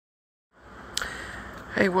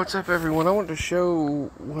Hey, what's up, everyone? I wanted to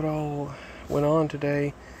show what all went on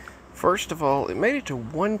today. First of all, it made it to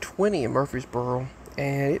 120 in Murfreesboro,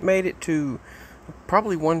 and it made it to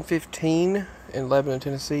probably 115 in Lebanon,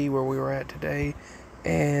 Tennessee, where we were at today.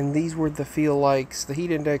 And these were the feel likes, the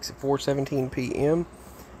heat index at 4:17 p.m.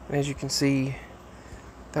 And as you can see,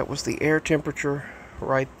 that was the air temperature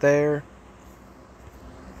right there.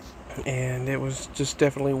 And it was just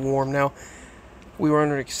definitely warm. Now, we were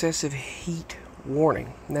under excessive heat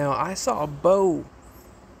warning. Now, I saw a bow.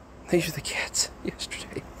 These are the cats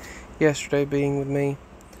yesterday being with me.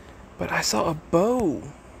 But I saw a bow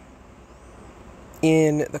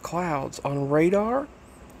in the clouds on radar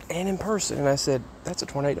and in person. And I said, that's a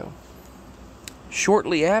tornado.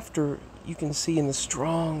 Shortly after, you can see in the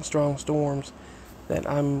strong storms that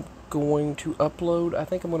I'm going to upload. I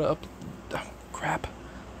think I'm going to oh, crap.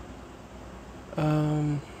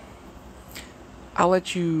 I'll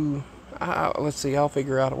let you... let's see, I'll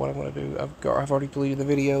figure out what I'm going to do. I've already deleted the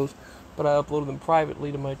videos, but I uploaded them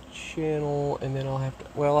privately to my channel, and then I'll have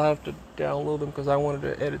to download them because I wanted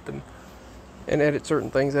to edit them and edit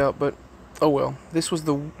certain things out. But oh well. This was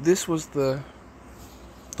the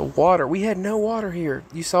water. We had no water here.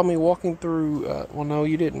 You saw me walking through. Well, no,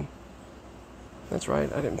 you didn't. That's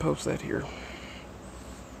right. I didn't post that here.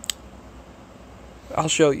 I'll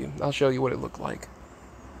show you. I'll show you what it looked like.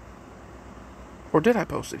 Or did I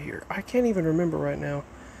post it here? I can't even remember right now.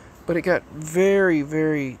 But it got very,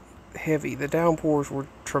 very heavy. The downpours were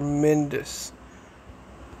tremendous.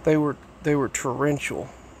 They were torrential.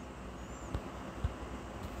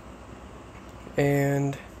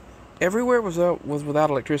 And everywhere was without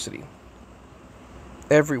electricity.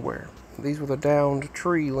 Everywhere. These were the downed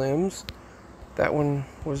tree limbs. That one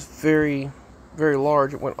was very, very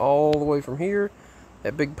large. It went all the way from here.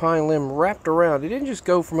 That big pine limb wrapped around. It didn't just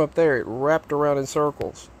go from up there. It wrapped around in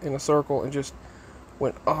a circle, and just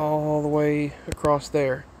went all the way across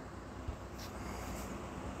there.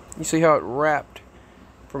 You see how it wrapped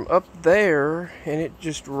from up there, and it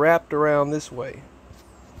just wrapped around this way.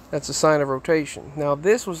 That's a sign of rotation. Now,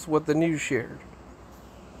 this was what the news shared.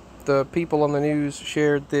 The people on the news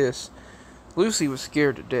shared this. Lucy was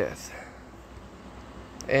scared to death.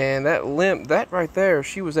 And that limb, that right there,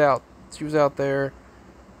 she was out there.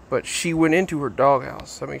 But she went into her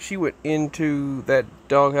doghouse. I mean, she went into that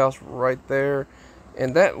doghouse right there.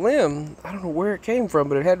 And that limb, I don't know where it came from,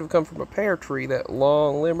 but it had to have come from a pear tree. That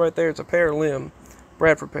long limb right there, it's a pear limb.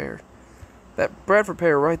 Bradford pear. That Bradford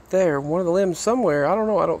pear right there, one of the limbs somewhere, I don't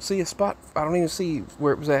know, I don't see a spot. I don't even see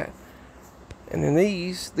where it was at. And then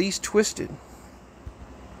these twisted.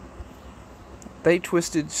 They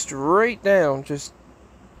twisted straight down, just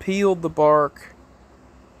peeled the bark,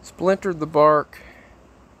 splintered the bark,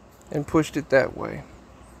 and pushed it that way.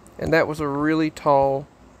 And that was a really tall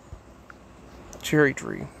cherry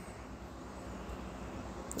tree.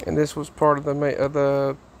 And this was part of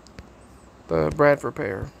the Bradford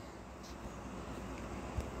pear.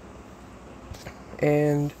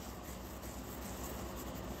 And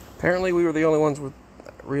apparently we were the only ones with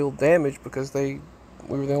real damage because we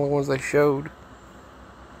were the only ones they showed.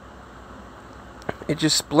 It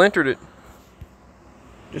just splintered it.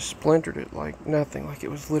 Just splintered it like nothing, like it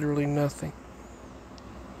was literally nothing.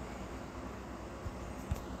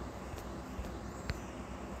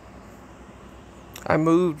 I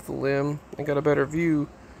moved the limb and got a better view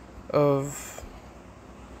of...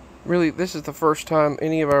 Really, this is the first time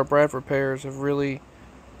any of our Bradford pears have really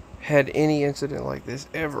had any incident like this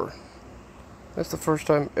ever. That's the first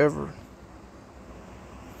time ever.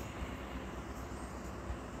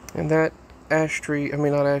 And that ash tree, I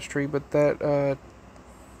mean not ash tree, but that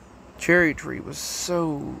cherry tree was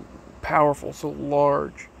so powerful, so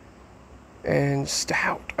large, and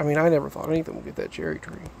stout. I mean, I never thought anything would get that cherry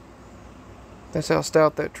tree. That's how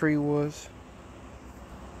stout that tree was.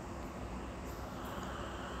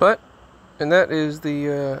 But, and that is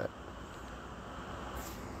the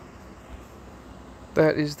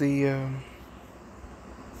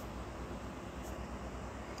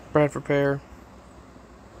Bradford pear.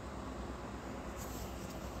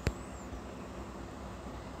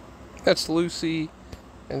 That's Lucy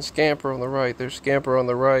and Scamper on the right. There's Scamper on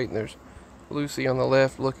the right, and there's Lucy on the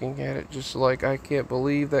left looking at it just like, I can't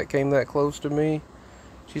believe that came that close to me.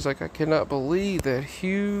 She's like, I cannot believe that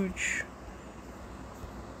huge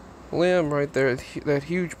limb right there, that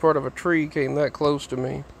huge part of a tree came that close to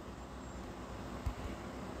me.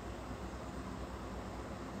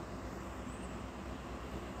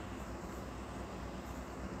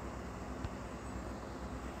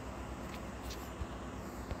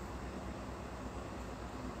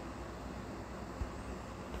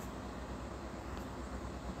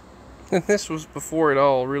 and this was before it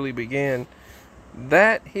all really began,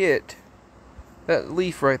 that hit, that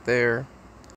leaf right there,